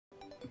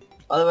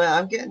By the way,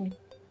 I'm getting.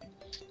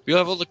 We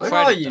have all the Where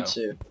credit. are you though.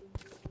 two?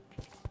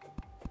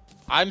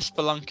 I'm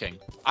spelunking.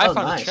 I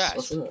found nice. a chest.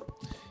 What's in it?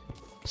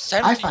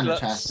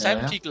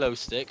 70 glow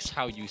sticks,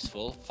 how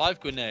useful. 5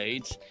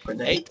 grenades,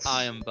 8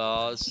 iron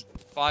bars,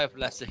 5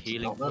 lesser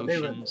healing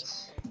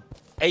potions,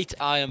 8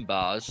 iron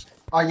bars.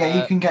 Oh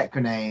yeah, you can get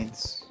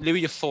grenades.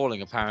 Louis, you're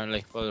falling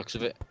apparently, by the looks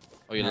of it.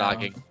 Or you're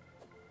lagging.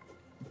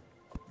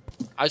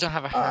 I don't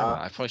have a hammer.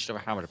 I probably should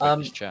have a hammer to break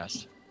this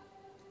chest.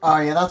 Oh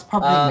yeah, that's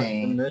probably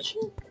me. The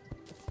merchant?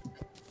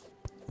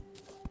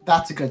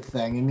 That's a good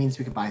thing. It means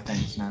we can buy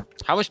things now.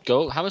 How much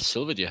gold? How much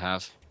silver do you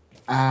have?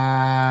 50? Oh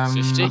How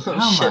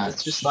shit,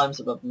 much? there's 2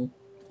 slimes above me.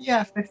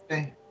 Yeah,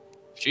 50.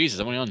 Jesus,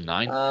 I'm only on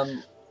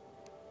 9.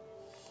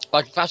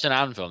 Like, that's an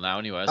anvil now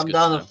anyway. Come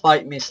down and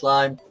fight me,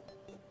 slime.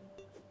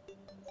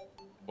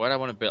 Why do I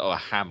want to build a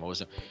hammer? What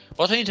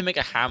do I need to make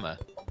a hammer?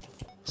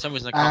 For some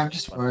reason I can't.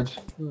 Just wood.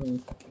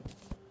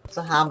 It's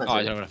a hammer. Oh,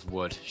 I don't have enough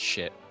wood.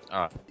 Shit.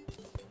 Alright.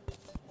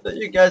 But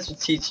you guys were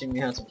teaching me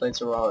how to play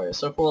Terraria,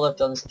 so far all I've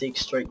done is dig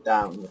straight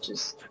down, which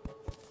is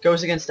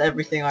goes against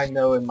everything I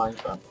know in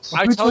Minecraft.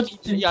 I told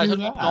you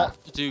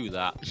not to do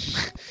that.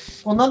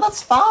 Well, no,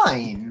 that's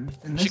fine.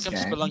 She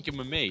comes spelunking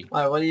with me.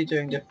 Why, what are you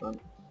doing different?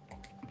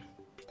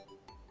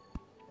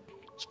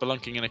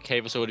 Spelunking in a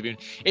cave has already been.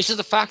 It's just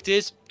the fact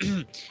is,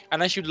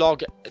 unless you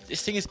log,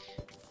 this thing is,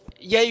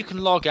 yeah, you can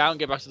log out and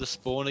get back to the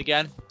spawn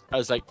again.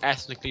 As like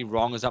ethnically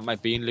wrong as that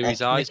might be in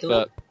Louis' eyes,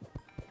 but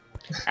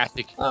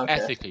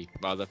ethically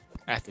rather,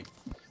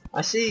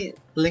 I see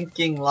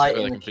blinking light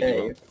in the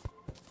cave.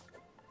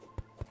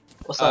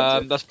 What's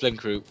that? That's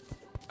blink root.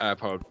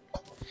 Probably.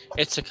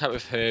 It's a cup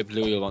of herb.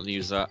 Louis will want to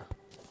use that.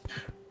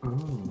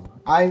 Ooh.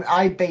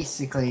 I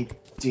basically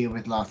deal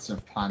with lots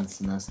of plants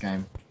in this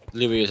game.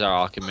 Louis is our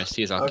alchemist.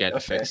 He's our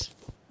get fix.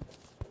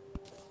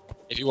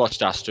 If you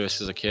watched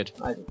Asterisk as a kid,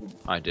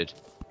 I did.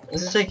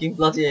 This is taking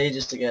bloody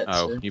ages to get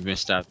to. You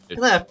missed out.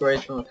 Can I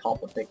upgrade from a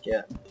copper pick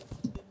yet?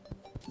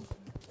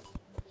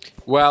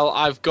 Well,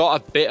 I've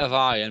got a bit of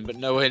iron, but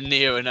nowhere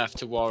near enough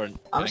to warrant.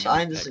 How much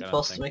iron does it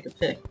cost to make a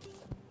pick?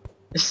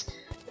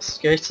 It's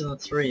greater than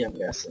 3, I'm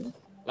guessing.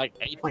 Like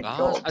 8 bars?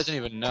 God. I don't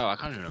even know. I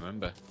can't even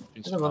remember. I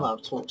don't run out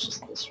of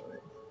torches at this rate.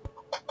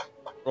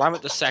 Well, I'm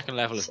at the 2nd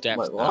level of depth.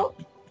 Wait, what?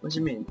 What do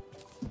you mean?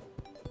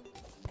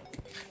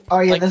 Oh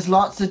yeah, there's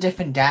lots of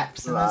different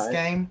depths in this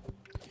game.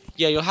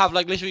 Yeah, you'll have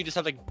like literally just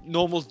have like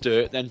normal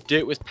dirt, then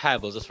dirt with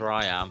pebbles, that's where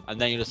I am,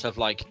 and then you just have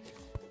like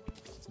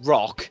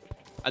rock,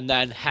 and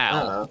then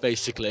hell,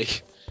 basically.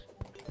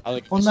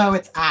 Well, no,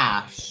 it's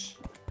ash.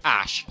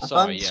 Ash, I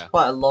sorry, found yeah.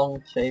 Quite a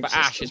long cave But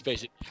system. ash is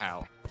basically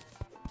hell.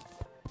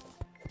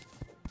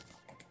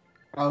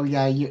 Oh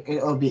yeah,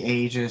 it'll be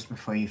ages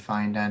before you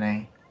find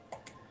any.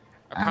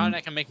 Apparently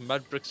I can make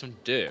mud bricks from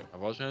dirt. I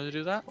was going to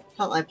do that.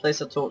 Can't I place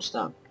a torch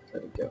down?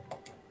 There we go.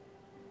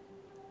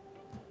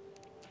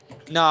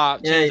 Nah,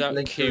 turns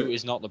out Q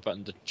is not the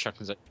button to chuck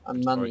things.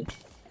 I'm money.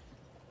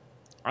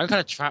 I'm kind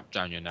of trapped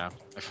down here now.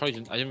 I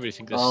didn't really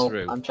think this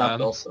through. I'm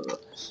trapped also,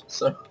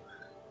 so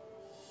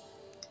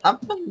I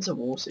haven't run into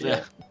water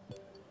yet.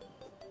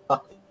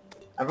 Fuck.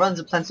 I've run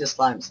into plenty of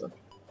slimes though.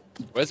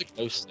 Where's the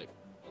glow stick?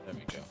 There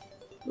we go.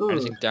 Ooh.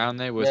 Anything down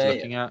there worth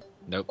looking at?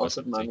 Nope. Lots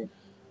of money.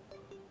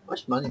 How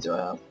much money do I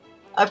have?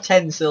 I have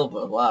 10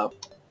 silver. Wow.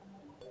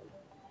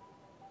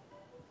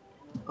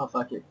 Oh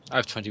fuck it. I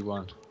have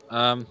 21.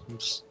 Oh,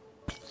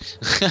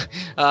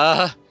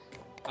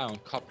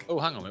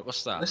 hang on a minute,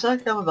 what's that? Looks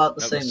like I'm about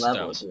the same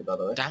level as you, by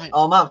the way. Damn it.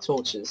 Oh, I'm out of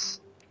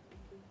torches.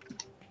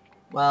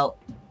 Well...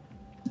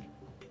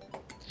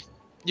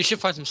 You should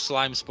find some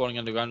slime spawning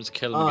underground, just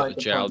kill them and get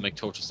the gel and make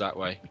torches that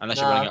way.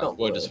 Unless you're running out of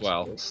wood as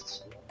well.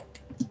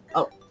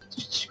 Oh,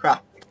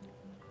 crap.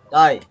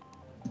 Die.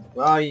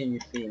 Where are you, you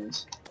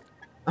fiend?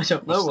 I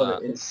don't know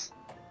what it is.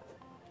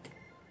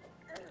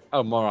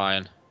 Oh, more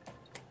iron.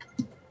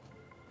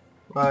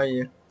 Where are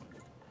you?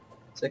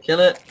 So kill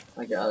it.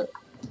 I got it.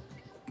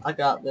 I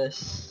got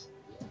this.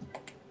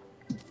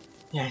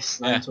 Yes,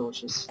 9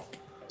 torches.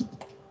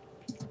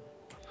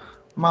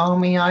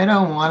 Mommy, I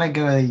don't want to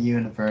go to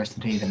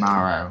university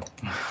tomorrow.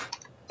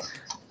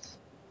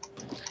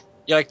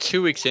 You're like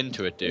 2 weeks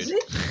into it, dude. Is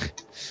it?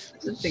 I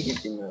didn't think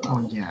it'd be that Oh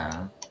long.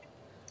 yeah.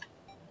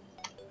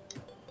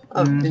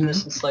 I've been here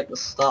since like the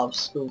start of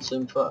school to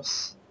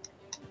impress.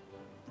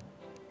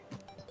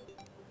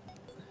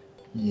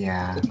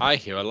 Yeah. I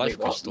hear a life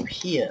crystal.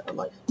 Here, a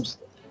life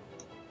crystal.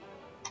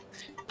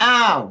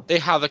 Ow! They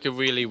have like a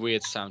really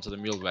weird sound to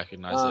them. You'll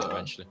recognize it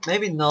eventually.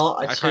 Maybe not.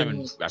 I can't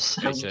even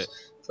replicate it.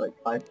 It's like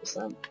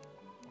 5%.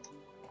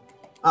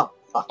 Oh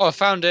fuck! Oh, I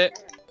found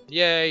it!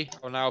 Yay!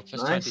 Oh, now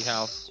plus 20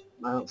 health.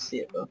 I don't see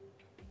it though.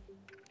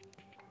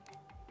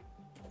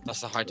 That's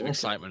the height of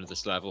excitement of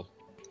this level.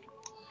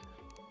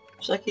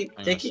 Should I keep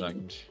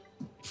digging?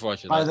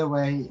 By the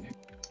way,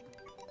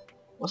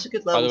 what's a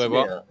good level to be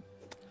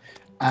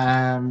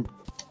at?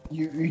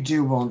 You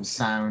do want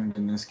sound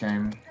in this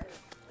game.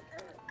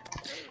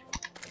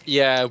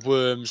 Yeah,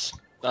 worms.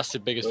 That's the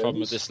biggest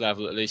problem with this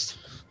level, at least.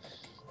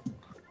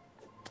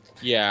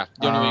 Yeah,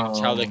 the only way you can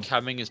tell they're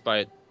coming is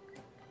by...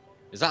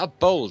 Is that a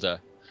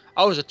boulder?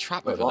 Oh, there's a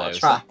trap Wait, over what, a there. is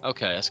trap? there?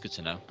 Okay, that's good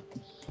to know.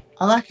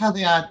 I like how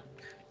they add.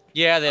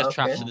 Yeah, they have Okay.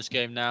 traps in this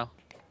game now.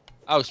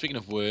 Oh, speaking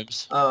of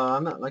worms, Oh,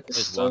 I'm at like a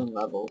There's stone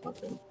level, I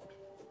think.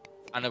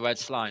 and a red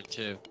slime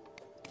too.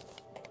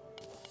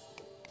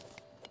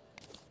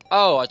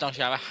 Oh, I don't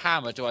actually have a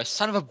hammer, do I?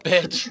 Son of a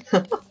bitch!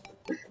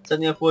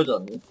 Don't you have wood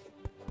on you?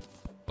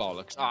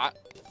 Bollocks. Alright.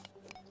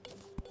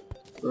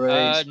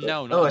 Rage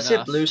no, quit. not Oh, I see a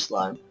enough. blue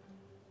slime.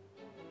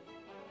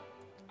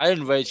 I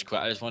didn't rage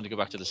quit, I just wanted to go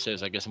back to the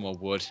servers, I get some more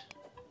wood.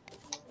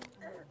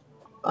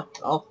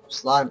 Oh,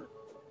 slime.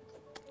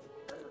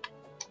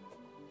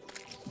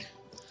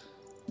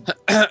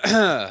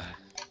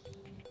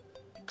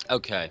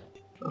 Okay.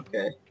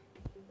 Okay.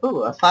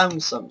 Ooh, I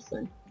found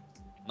something.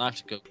 Knife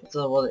to cook. I don't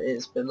know what it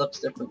is, but it looks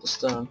different to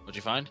stone. What'd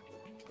you find?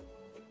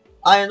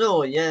 Iron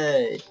ore,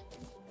 yay!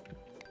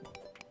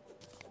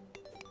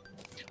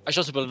 I should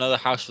also build another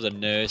house for the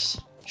nurse.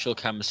 She'll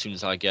come as soon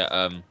as I get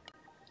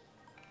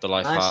the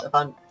life Nice, heart, I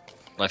found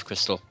life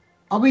crystal.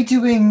 Are we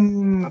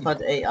doing?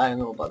 8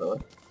 iron ore, by the way.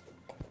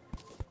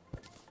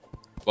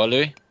 What,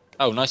 Louis?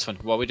 Oh, nice one.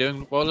 What are we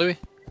doing? What, Louis?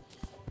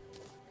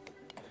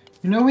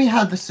 You know, we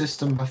had the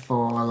system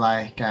before,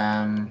 like,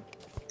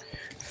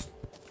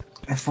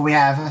 if we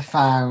ever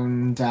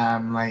found,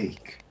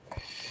 like,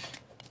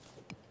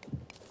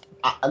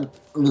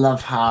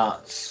 love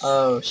hearts.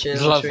 Oh,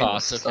 shit. Love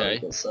hearts,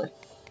 okay.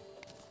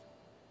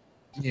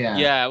 Yeah.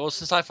 Yeah, well,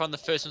 since I found the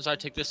first one, so I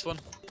take this one.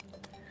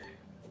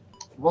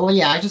 Well,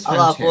 yeah, I just I'll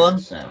found have two, one.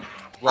 so.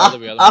 Well,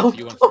 Louis, I'll Oh, give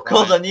you one oh for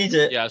god, I Brian. need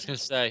it. Yeah, I was gonna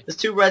say. There's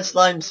 2 red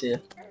slimes here.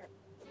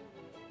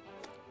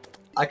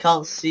 I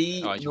can't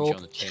see. Oh, I should nor... be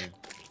on the team.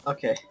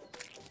 Okay.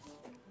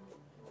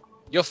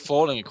 You're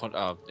falling in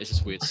oh, it's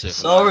just weird circle.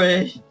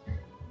 Sorry.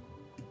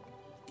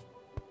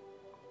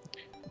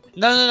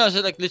 No.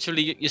 So like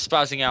literally, you're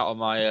spazzing out on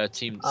my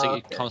team. So Oh, you're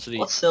okay. constantly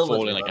What's silver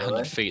falling do, like by the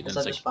 100 way? feet, and 'Cause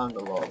then I it's just found a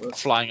lot of like it.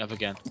 flying up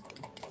again.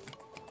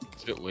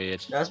 It's a bit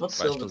weird. Guys, what's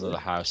Right, let's silver build do? another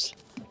house.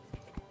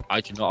 I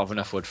do not have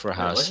enough wood for a Wait,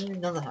 house. where's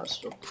another house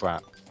from?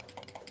 Crap.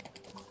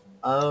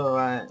 Oh,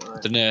 right.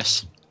 The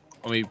nurse.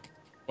 When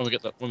we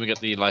get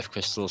the life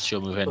crystals,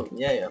 she'll move in. Oh,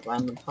 yeah,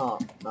 random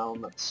part. Now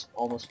that's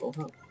almost full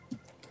health.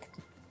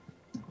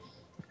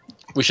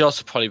 We should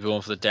also probably be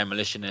going for the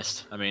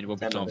demolitionist. I mean, it won't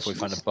be long before we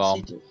find a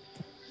bomb.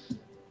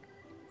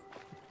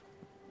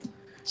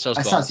 So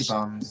I bombs. see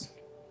bombs.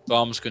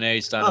 Bombs,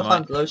 grenades, Oh, I dynamite.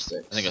 found glow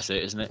sticks. I think that's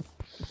it, isn't it?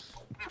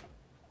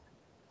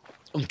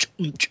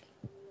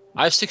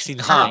 I have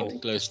 69 Ow.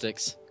 glow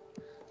sticks.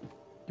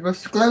 You have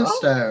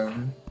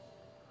glowstone.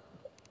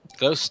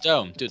 Glow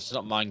stone, dude. It's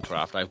not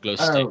Minecraft. I have glow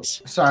Oh,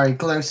 sticks. sorry,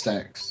 glow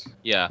sticks.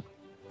 Yeah,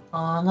 Oh,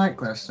 I like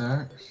glow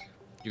sticks.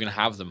 you're gonna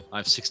have them. I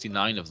have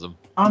 69 of them.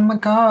 Oh my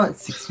god,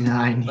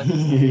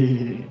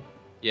 69.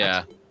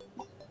 Yeah.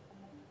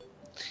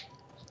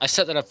 I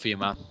set that up for you,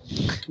 man.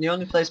 Can you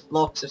only place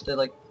blocks if they're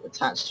like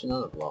attached to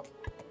another block?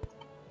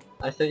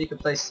 I thought you could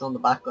place it on the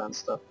background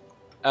stuff.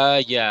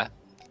 Yeah.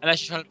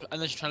 Unless you're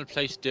trying to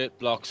place dirt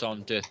blocks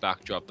on dirt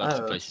backdrop,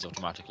 that Oh. places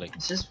automatically.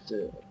 It's just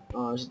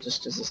oh, is it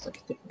just because it's like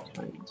a different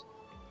kind?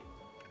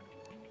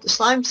 The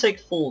slimes take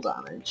full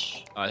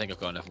damage. I think I've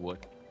got enough wood.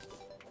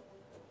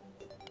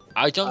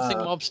 I don't think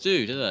mobs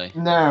do they?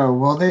 No,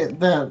 well,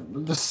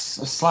 the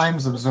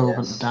slime's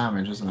absorbent Yes.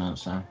 damage, isn't it?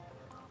 So.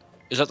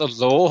 Is that the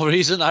law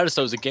reason? I just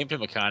thought it was a gameplay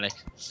mechanic.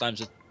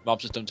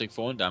 Mobs just don't take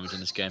falling damage in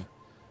this game.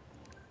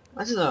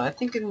 I don't know, I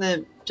think in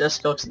the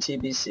Just Cox and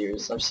TB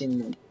series, I've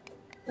seen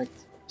like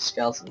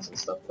skeletons and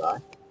stuff die.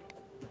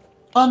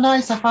 Oh,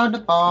 nice! I found a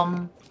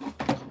bomb.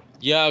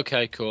 Yeah,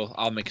 okay, cool.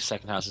 I'll make a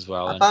second house as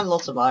well I then. found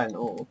lots of iron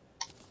ore.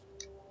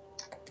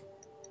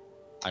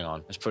 Hang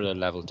on, let's put a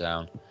level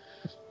down.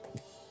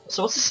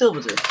 So what's the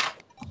silver do?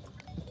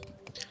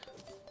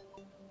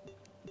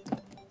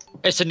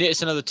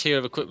 It's another tier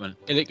of equipment.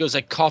 It goes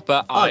like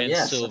copper, iron,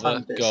 yes, I silver,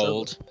 found a bit of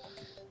gold.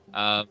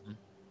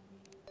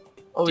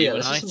 Oh yeah,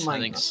 this Demonite, isn't I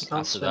Minecraft. think You can't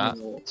after swim that.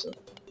 in water.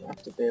 You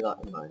have to bear that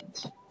in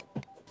mind.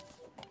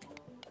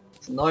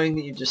 It's annoying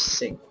that you just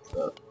sink,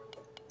 though.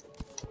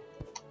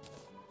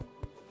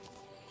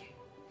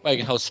 Well, you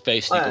can hold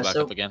space and you Oh, go back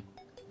so- up again.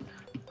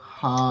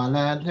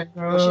 Hallelujah.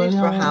 What's you use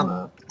for a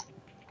hammer?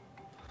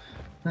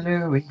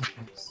 Louis.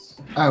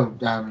 Oh,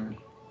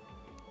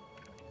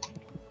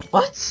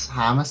 What?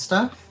 hammer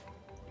stuff?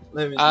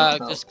 Maybe it's not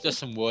Just helpful.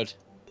 some wood.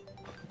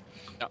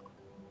 Yeah.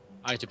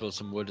 I need to build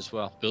some wood as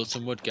well. Build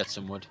some wood, get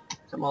some wood.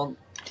 Come on,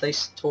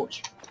 place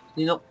torch.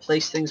 Can you not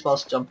place things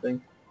whilst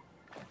jumping?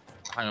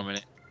 Hang on a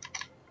minute.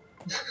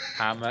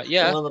 Hammer, I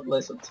yeah. want to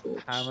place a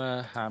torch.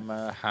 Hammer.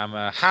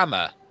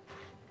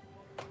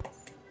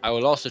 I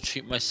will also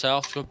treat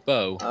myself to a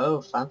bow.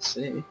 Oh,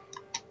 fancy.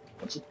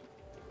 What's it?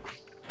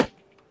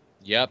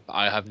 Yep,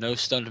 I have no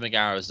stone to make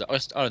arrows. Oh,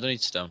 I don't need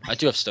stone. I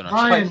do have stone. Right.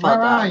 Actually. Ryan, Quite far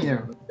where are down,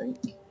 you? I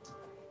think.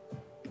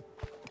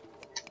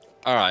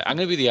 All right, I'm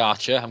gonna be the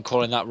archer. I'm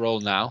calling that role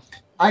now.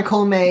 I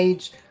call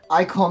mage.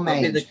 I call I'll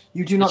be mage. the-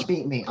 You do not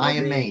beat me. I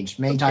am mage.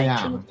 The Mage I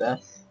patron am. of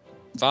death.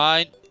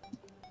 Fine.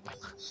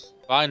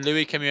 Fine,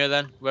 Louis, come here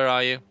then. Where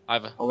are you? I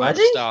have a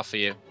Already? star for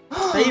you.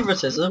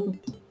 Favoritism.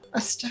 A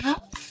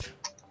staff?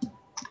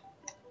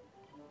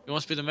 You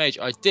want to be the mage?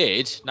 I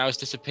did. Now it's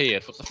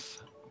disappeared. What the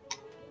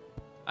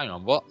Hang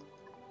on, what?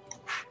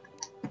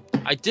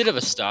 I did have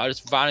a star. It's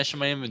vanished from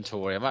my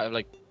inventory. I might have,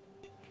 like...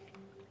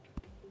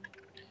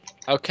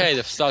 Okay,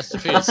 the star's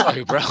disappeared.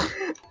 Sorry, bro.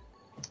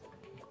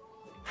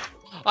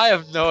 I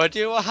have no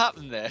idea what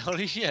happened there.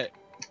 Holy shit.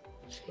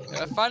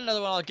 If I find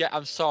another one, I'll get...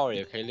 I'm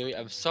sorry, okay, Louis?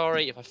 I'm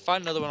sorry. If I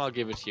find another one, I'll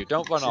give it to you.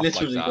 Don't run off like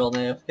that. Literally gone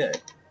AFK.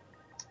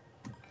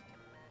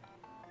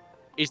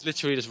 He's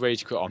literally just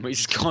rage quit on me.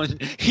 He's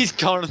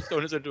gone and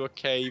thrown us into a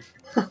cave.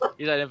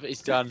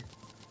 He's done.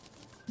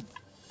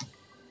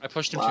 I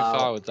pushed him too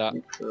far with that.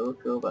 You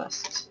cool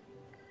best.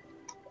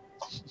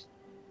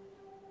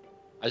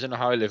 I don't know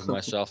how I live with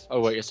myself.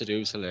 Oh wait, yes I do.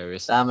 It's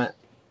hilarious. Damn it.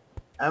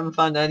 I haven't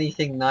found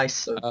anything nice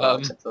so far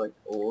except for like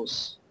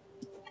ores.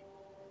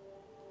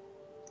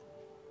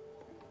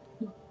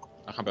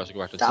 I can't be able to go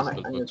back to Damn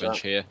the it,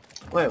 bench here.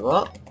 Wait,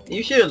 what? Are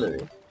you here,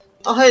 Louis?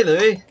 Oh, hey,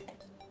 Louis.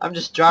 I'm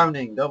just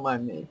drowning. Don't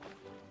mind me.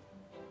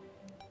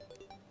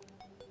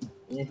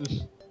 Yeah.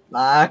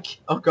 Lag.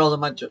 Oh god, I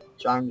might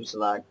drown due to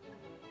lag.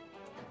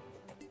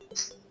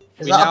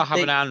 We now have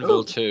an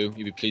anvil too,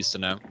 you'd be pleased to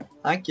know.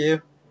 Thank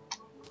you.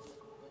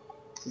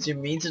 Did you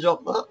mean to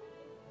drop that?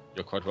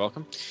 You're quite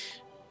welcome.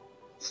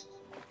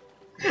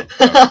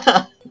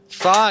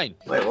 Fine!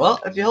 Wait,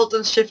 what? If you hold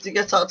down shift to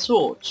get out a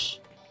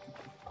torch?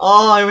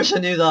 Oh, I wish I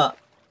knew that.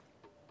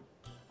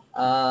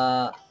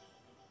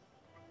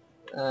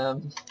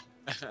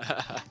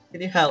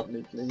 Can you help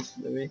me please,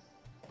 Louis?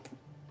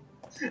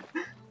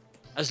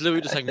 As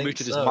Louis just like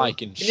muted his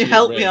mic in Can you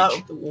help me out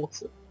of the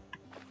water?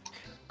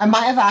 I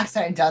might have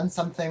accidentally done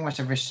something which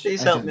I wish.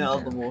 Please help me out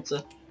of the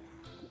water.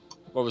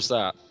 What was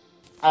that?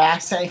 I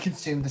accidentally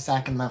consumed the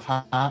second love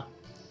heart.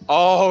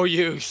 Oh,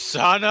 you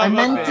son of a bitch! I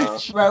meant to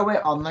throw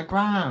it on the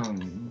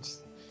ground.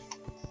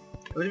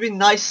 It would have been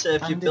nicer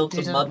if you And built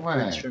it a mud didn't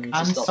bridge work. for me to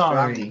I'm stop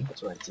sorry. drowning for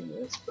 20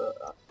 minutes,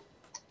 but...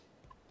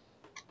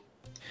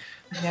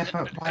 Yeah,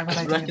 but why would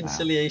I do that?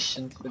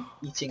 reconciliation for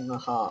eating the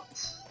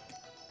heart.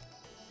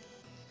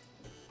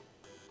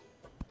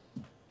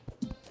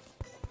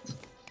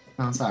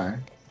 Oh, I'm sorry.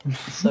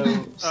 So,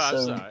 I'm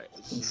sorry.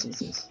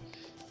 instances.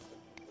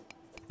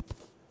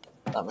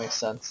 That makes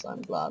sense,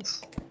 I'm glad.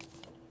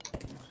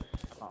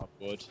 Oh,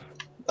 wood.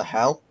 What the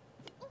hell?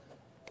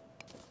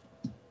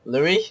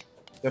 Louis?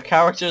 Your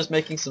character is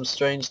making some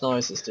strange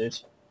noises, dude.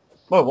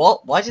 Whoa,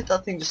 what? Why did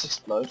that thing just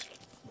explode?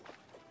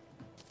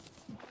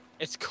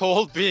 It's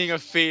called being a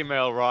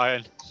female,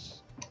 Ryan.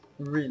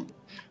 Really?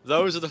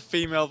 Those are the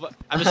female...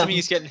 I'm assuming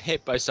he's getting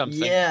hit by something.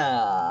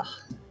 Yeah.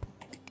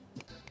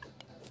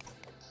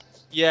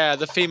 Yeah,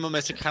 the female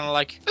myths are kind of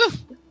like...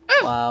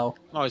 Wow.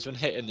 Oh, he's been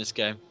hit in this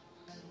game.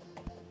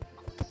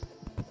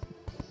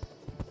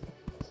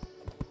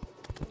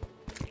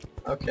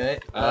 Okay.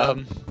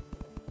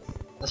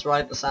 Let's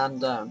write the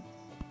sand down.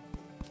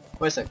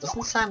 Wait a sec, doesn't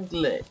the sand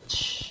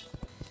glitch?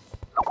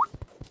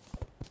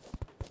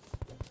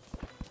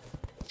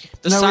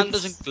 The No, sand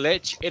it's- doesn't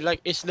glitch.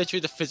 It's literally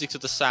the physics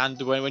of the sand.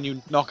 When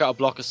you knock out a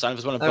block of sand,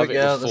 if there's one There we above it,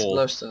 go, it'll there's fall.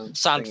 glowstone.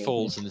 Sand thingy.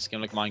 falls in this game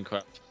like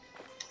Minecraft.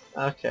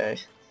 Okay.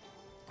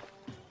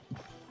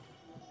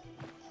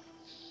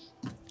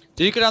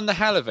 Did you go down the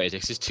elevator?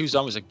 Because there's two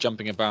zombies like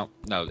jumping about.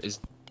 No,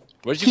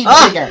 where did you? Keep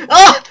Ah! digging.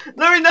 Ah!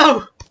 Louis,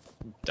 no!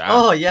 Damn.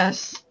 Oh,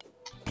 yes.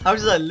 How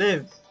did I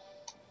live?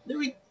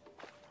 Louis.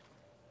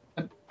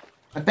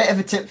 A bit of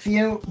a tip for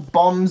you: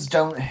 bombs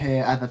don't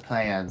hurt other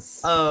players.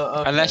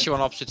 Oh, okay. Unless you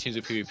want opposite teams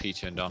with PvP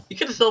turned on. You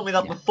could have told me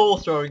that Yeah. before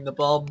throwing the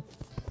bomb.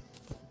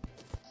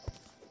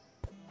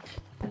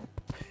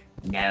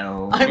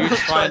 No. I'm We were not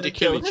trying to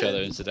kill him. each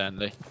other,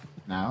 incidentally.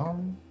 No.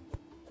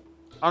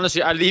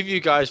 Honestly, I leave you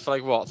guys for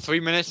like what 3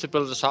 minutes to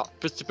build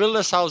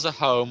ourselves a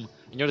home,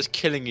 and you're just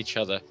killing each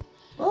other.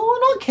 Well, we're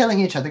not killing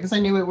each other because I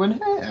knew it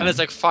wouldn't hurt. And there's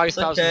like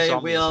 5,000 okay,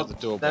 zombies we are at the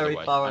door. By very the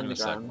way. far Hang on a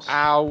sec. underground.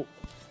 Ow!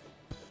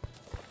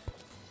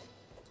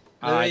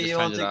 I Louis, you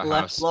want defended to our dig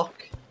left house.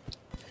 block?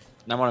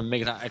 And I want to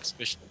make that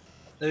exhibition.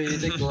 Louis, you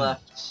dig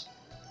left.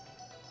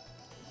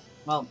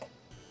 Mom.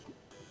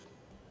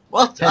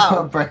 What? Just put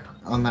a Ow! brick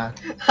on that.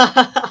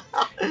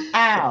 The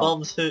Ow!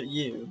 bombs hurt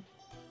you.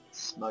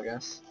 Smug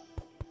ass.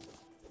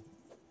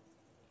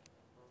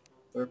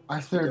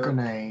 I threw a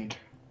grenade.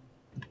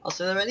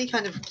 Also, are there any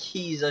kind of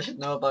keys I should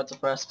know about to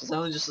press? Because I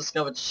only just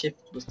discovered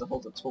shift was to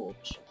hold a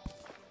torch.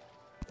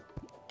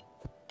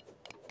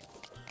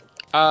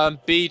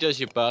 B does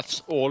your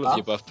buffs, all of Huh?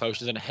 your buff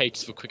potions, and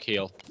H for quick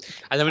heal.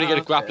 And then when you get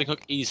a Okay. grappling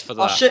hook, E's for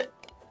that. Oh shit!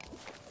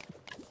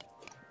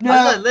 No!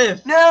 How did I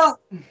live? No!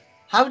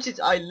 How did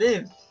I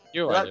live?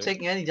 You're Without right.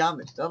 taking any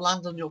damage? Did I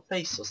land on your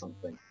face or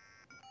something?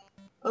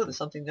 Oh, there's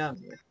something down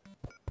here.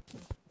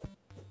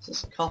 Is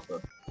this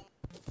copper?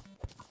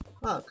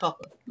 Oh,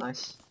 copper.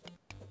 Nice.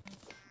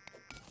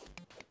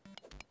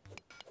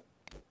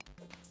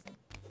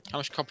 How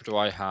much copper do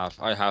I have?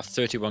 I have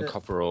 31 Yeah.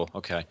 copper ore.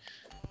 Okay.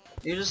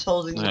 You're just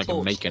holding I the don't think I can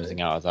torch. make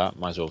anything out of that.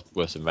 Might as well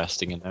worth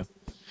investing in though.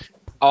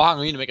 Oh, hang on,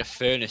 we need to make a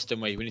furnace,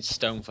 don't we? We need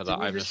stone for that.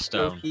 I have no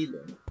stone. If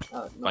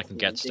I can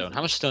get stone.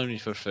 How much stone do you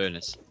need for a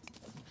furnace?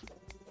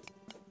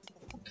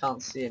 I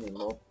can't see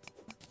anymore.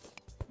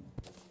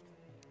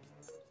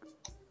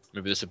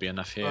 Maybe this would be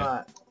enough here.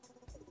 Right.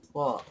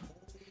 What?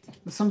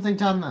 There's something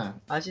down there.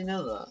 How do you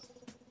know that?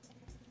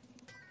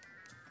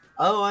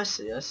 Oh, I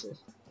see, I see.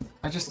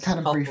 I just It's kind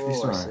of copper briefly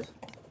ore, I saw see. it.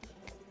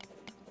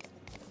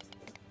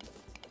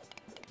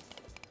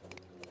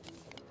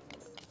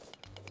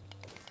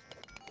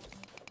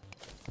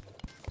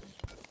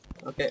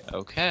 Okay.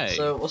 Okay.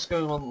 So, what's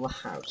going on in the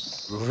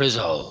house?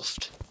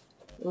 Resolved.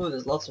 Ooh,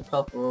 there's lots of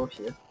copper ore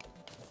here.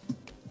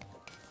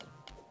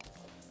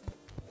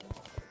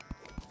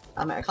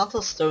 I mean, I can't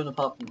tell stone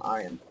apart from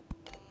iron.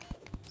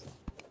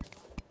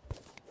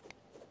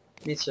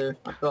 Me too.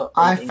 I've got.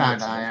 I 8 found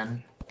ingots now.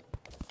 iron.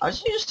 How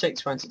did you just take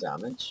 20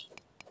 damage?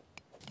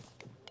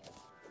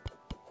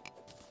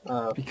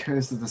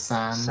 Because of the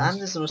sand.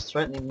 Sand is the most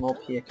threatening mob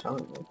here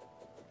currently.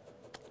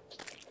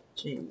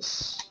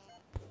 Jeez.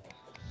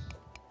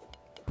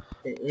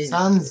 It is.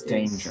 Sand's it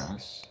is.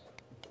 dangerous.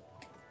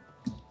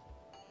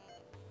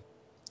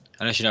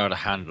 Unless you know how to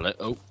handle it.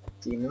 Oh,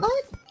 Demonite?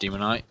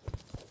 Demonite.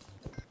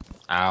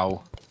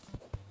 Ow.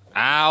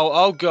 Ow!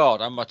 Oh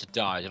god, I'm about to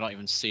die. I don't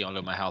even see how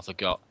little my health I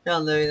got. Yeah,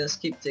 Louis, let's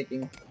keep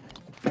digging.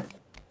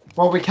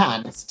 Well, we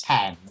can. It's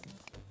 10.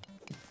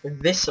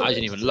 Eviscerate. I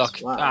didn't even look.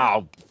 Wow.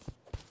 Ow!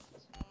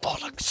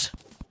 Bollocks.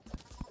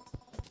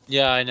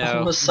 Yeah, I know.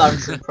 Almost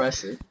sounds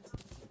impressive.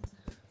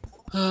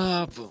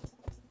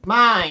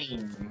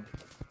 Mine!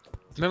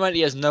 Remember,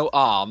 he has no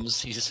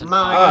arms. He's just an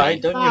Mine. eye.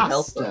 Alright, don't need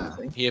help or Faster.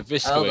 anything. He Hold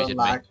eviscerated on, me.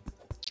 lag.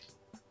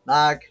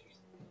 Lag.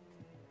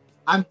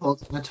 I'm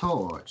holding a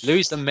torch.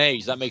 Louis the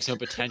mage. That makes him a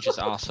pretentious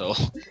asshole.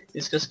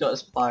 He's just got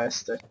his fire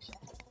stick.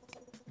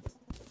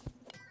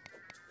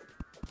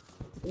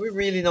 We're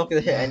really not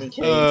gonna hit any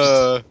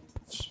caves.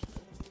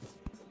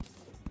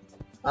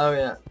 Oh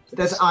yeah.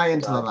 There's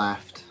iron to the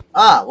left.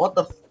 Ah, what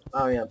the?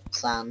 Oh yeah,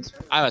 sand.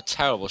 I'm a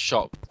terrible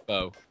shot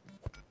bow.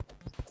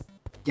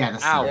 Yeah, the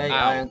Ow! sand. Yeah,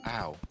 Ow! iron.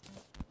 Ow!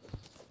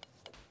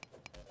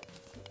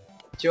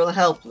 Do you want to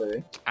help,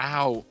 Louis?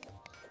 Ow!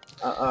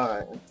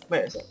 Alright.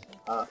 Wait a sec.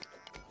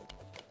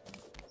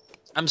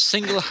 I'm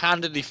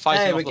single-handedly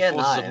fighting Hey, off we're the getting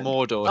forces of iron.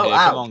 Mordor Oh, here.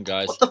 ow. Come on,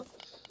 guys. What the?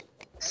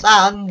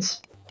 Sand!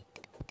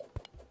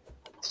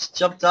 Just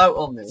jumped out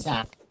on me.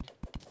 Sand.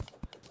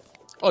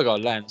 Oh, I got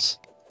a lens.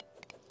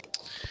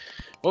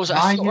 What was it? Why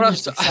I, you I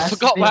just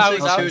forgot where I was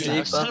Too at.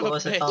 deep, Son of a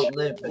otherwise I bitch. can't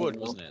live Wood,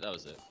 anymore. wasn't it? That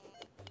was it.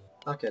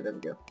 Okay, there we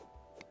go.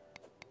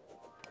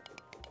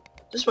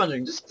 Just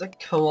wondering, just the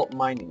co-op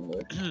mining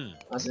work?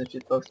 As if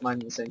you're both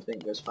mining the same thing,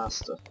 it goes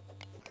faster.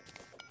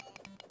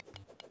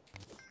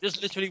 Just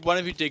literally one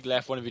of you dig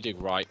left, one of you dig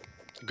right.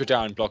 Go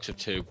down in blocks of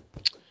 2.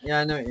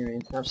 Yeah, I know what you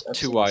mean. I've Too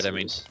seen wide, the I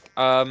mean. series.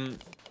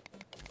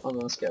 Hold on,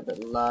 let's get a bit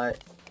of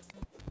light.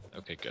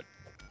 Okay, good.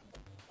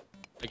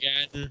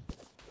 Again,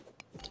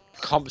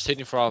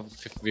 compensating for our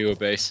 5th viewer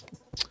base.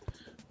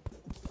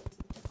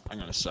 Hang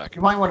on a You sec.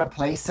 might want to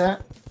place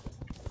it.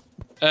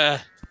 Okay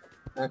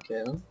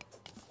then.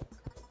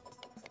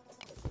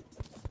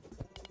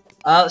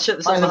 Shit,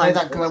 there's By something the way, behind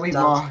that us. glowy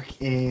Down. rock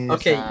is...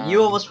 Okay,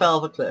 you almost fell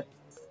off a cliff.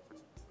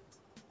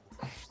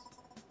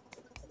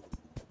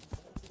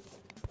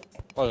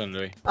 Hold on,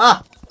 Louis.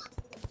 Ah!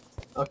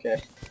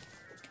 Okay.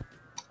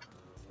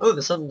 Oh,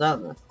 there's something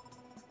down there.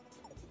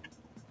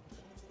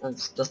 And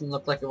it doesn't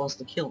look like it wants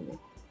to kill me.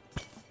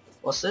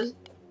 What's this?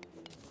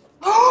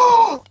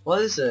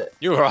 What is it?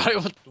 You alright?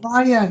 What?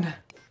 Ryan!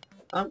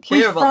 I don't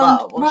We care about found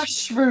that.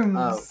 What's... mushrooms!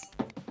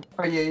 Oh.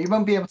 Oh yeah, you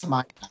won't be able to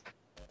mine that.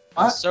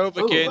 And What? so what's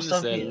begins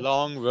down the here?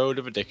 long road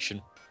of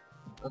addiction.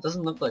 That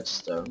doesn't look like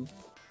stone.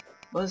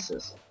 What is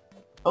this?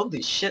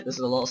 Holy shit, this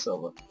is a lot of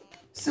silver.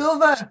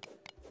 Silver!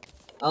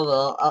 Oh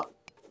well,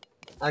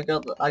 I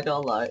got a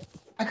light.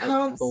 I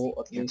can't Thought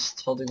at see you.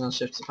 least holding on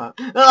shift to power.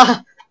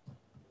 Ah!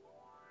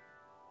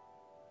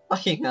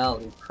 Fucking hell,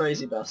 you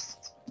crazy bastard.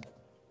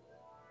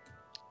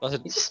 That's a,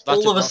 He just that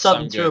did all of a not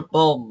sudden sound threw a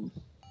bomb.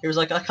 He was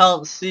like, I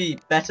can't see,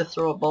 better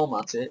throw a bomb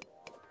at it.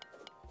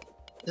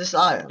 Is this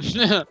iron?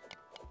 good.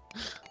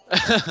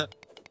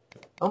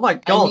 Oh my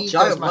god, need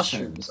giant those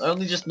mushrooms. mushrooms. I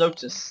only just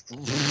noticed.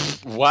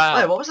 Wow.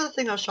 Hey, what was that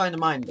thing I was trying to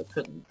mine but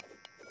couldn't?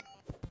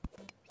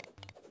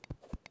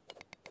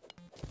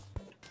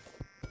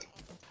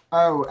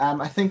 Oh,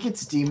 I think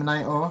it's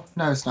demonite ore.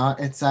 No, it's not.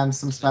 It's some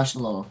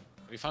special ore.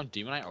 We found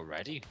demonite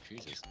already?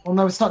 Jesus. Well,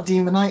 no, it's not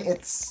demonite.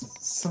 It's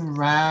some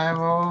rare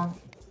ore.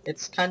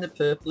 It's kind of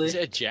purpley. Is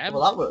it a gem?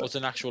 Well, that worked. Or is it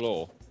an actual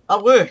ore?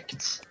 That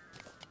worked!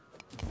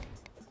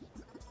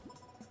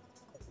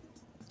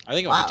 I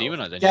think it Wow. was a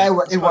demonite then. Yeah,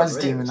 That's it quite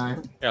was rare,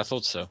 demonite. Yeah, I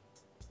thought so.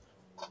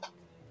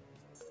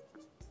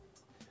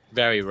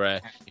 Very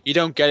rare. You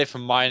don't get it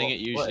from mining it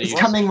usually. It's You,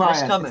 coming, What's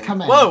Ryan. coming? It's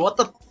coming. Whoa, what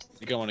the...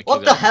 you don't want to What kill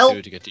the that hell?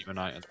 two to get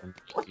demonite and then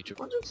each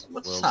What just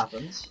world.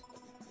 happened?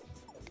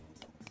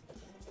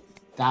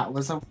 That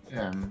was a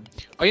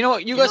Oh, you know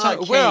what? You You guys, know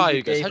that where cave are you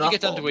you guys? gave How'd you up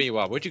get down to on? where you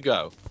are? Where'd you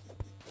go?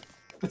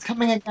 It's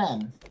coming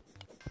again.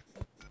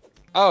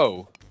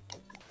 Oh,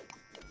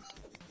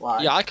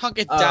 Why? yeah, I can't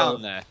get Oh.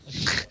 down there.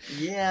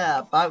 Yeah,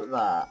 about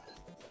that.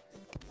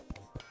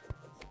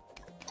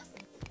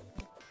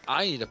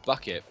 I need a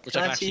bucket, which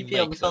Can I I can actually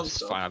TP on make. the So it's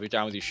console? fine. I'll be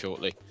down with you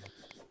shortly.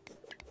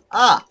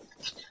 Ah!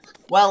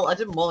 Well, I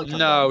didn't want to come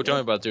No, down don't worry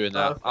here. about doing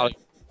that. Okay.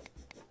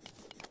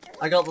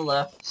 I got the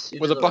left.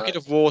 With a bucket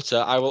of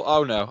water, I will.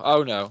 Oh no!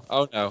 Oh no!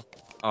 Oh no!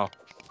 Oh,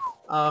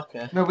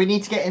 okay. No, we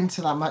need to get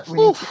into that. We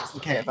need to get to the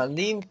Okay, cave. if I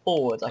lean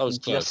forward, I That was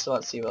can close. just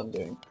about see what I'm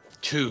doing.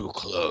 Too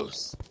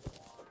close.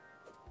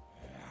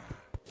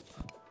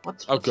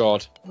 What? Oh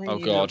god! What Oh do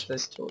you god! do with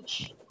this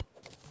torch?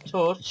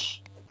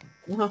 Torch?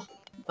 No,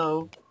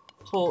 no.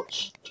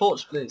 Torch.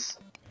 Torch, please.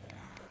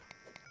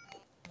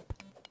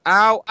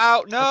 Ow!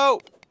 Ow! No!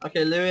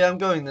 Okay, Louis, I'm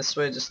going this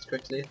way just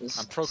quickly. There's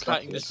I'm stuff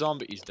proclaiming here. the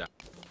zombies down.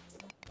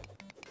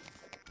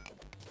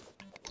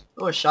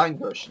 Oh, a shine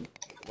potion.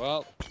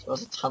 Well,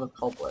 There's a ton of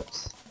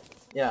cobwebs.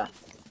 Yeah.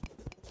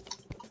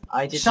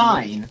 I did.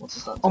 Shine? What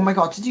does that do? Oh my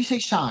god, did you say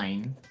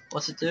shine?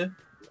 What's it do?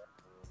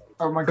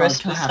 Oh my Chris,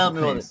 god, can I please have tell it,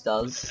 me what please? it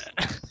does.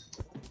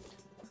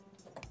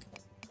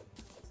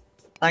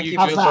 Thank you You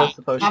for feel Have both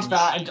the potions. Have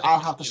that, and I'll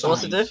have the So shine.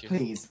 what's it do?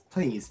 Please,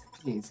 please,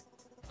 please.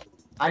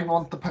 I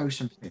want the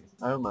potion, please.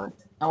 Oh my.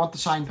 I want the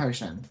shine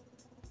potion.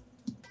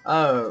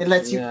 Oh. It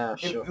lets you. Yeah,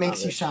 sure. It makes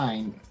have you it.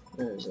 shine.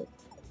 Where is it?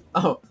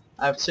 Oh,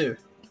 I have two.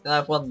 And I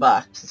have one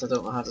back since I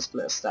don't know how to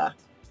split a stack.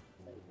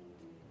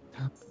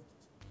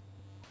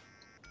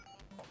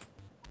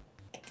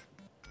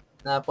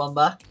 And I have one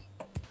back.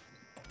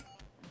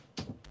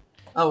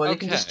 Oh well, you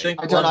can just Okay. drink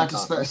I don't one. know how to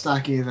can't split you? a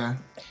stack either.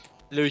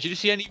 Louis, did you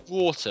see any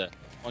water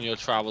on your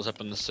travels up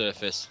on the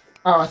surface?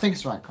 Oh, I think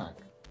it's right click.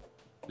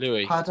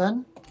 Louis,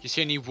 Pardon? do you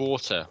see any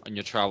water on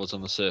your travels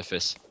on the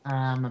surface?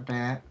 A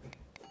bit.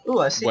 Ooh,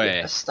 I see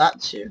Where? a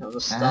statue of a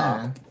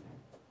star.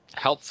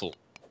 Helpful.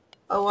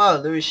 Oh wow,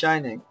 Louis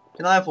shining.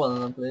 Can I have one of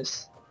them,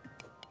 please?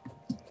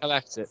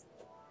 Collect it.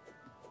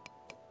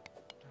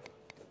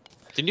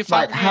 Didn't you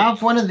Right, find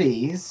have one of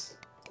these.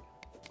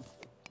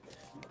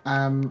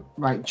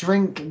 Right,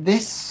 drink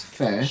this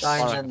first,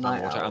 Shine Alright, and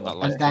night water owl. and that okay.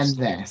 light. and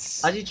then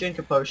this. How do you drink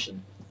a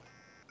potion?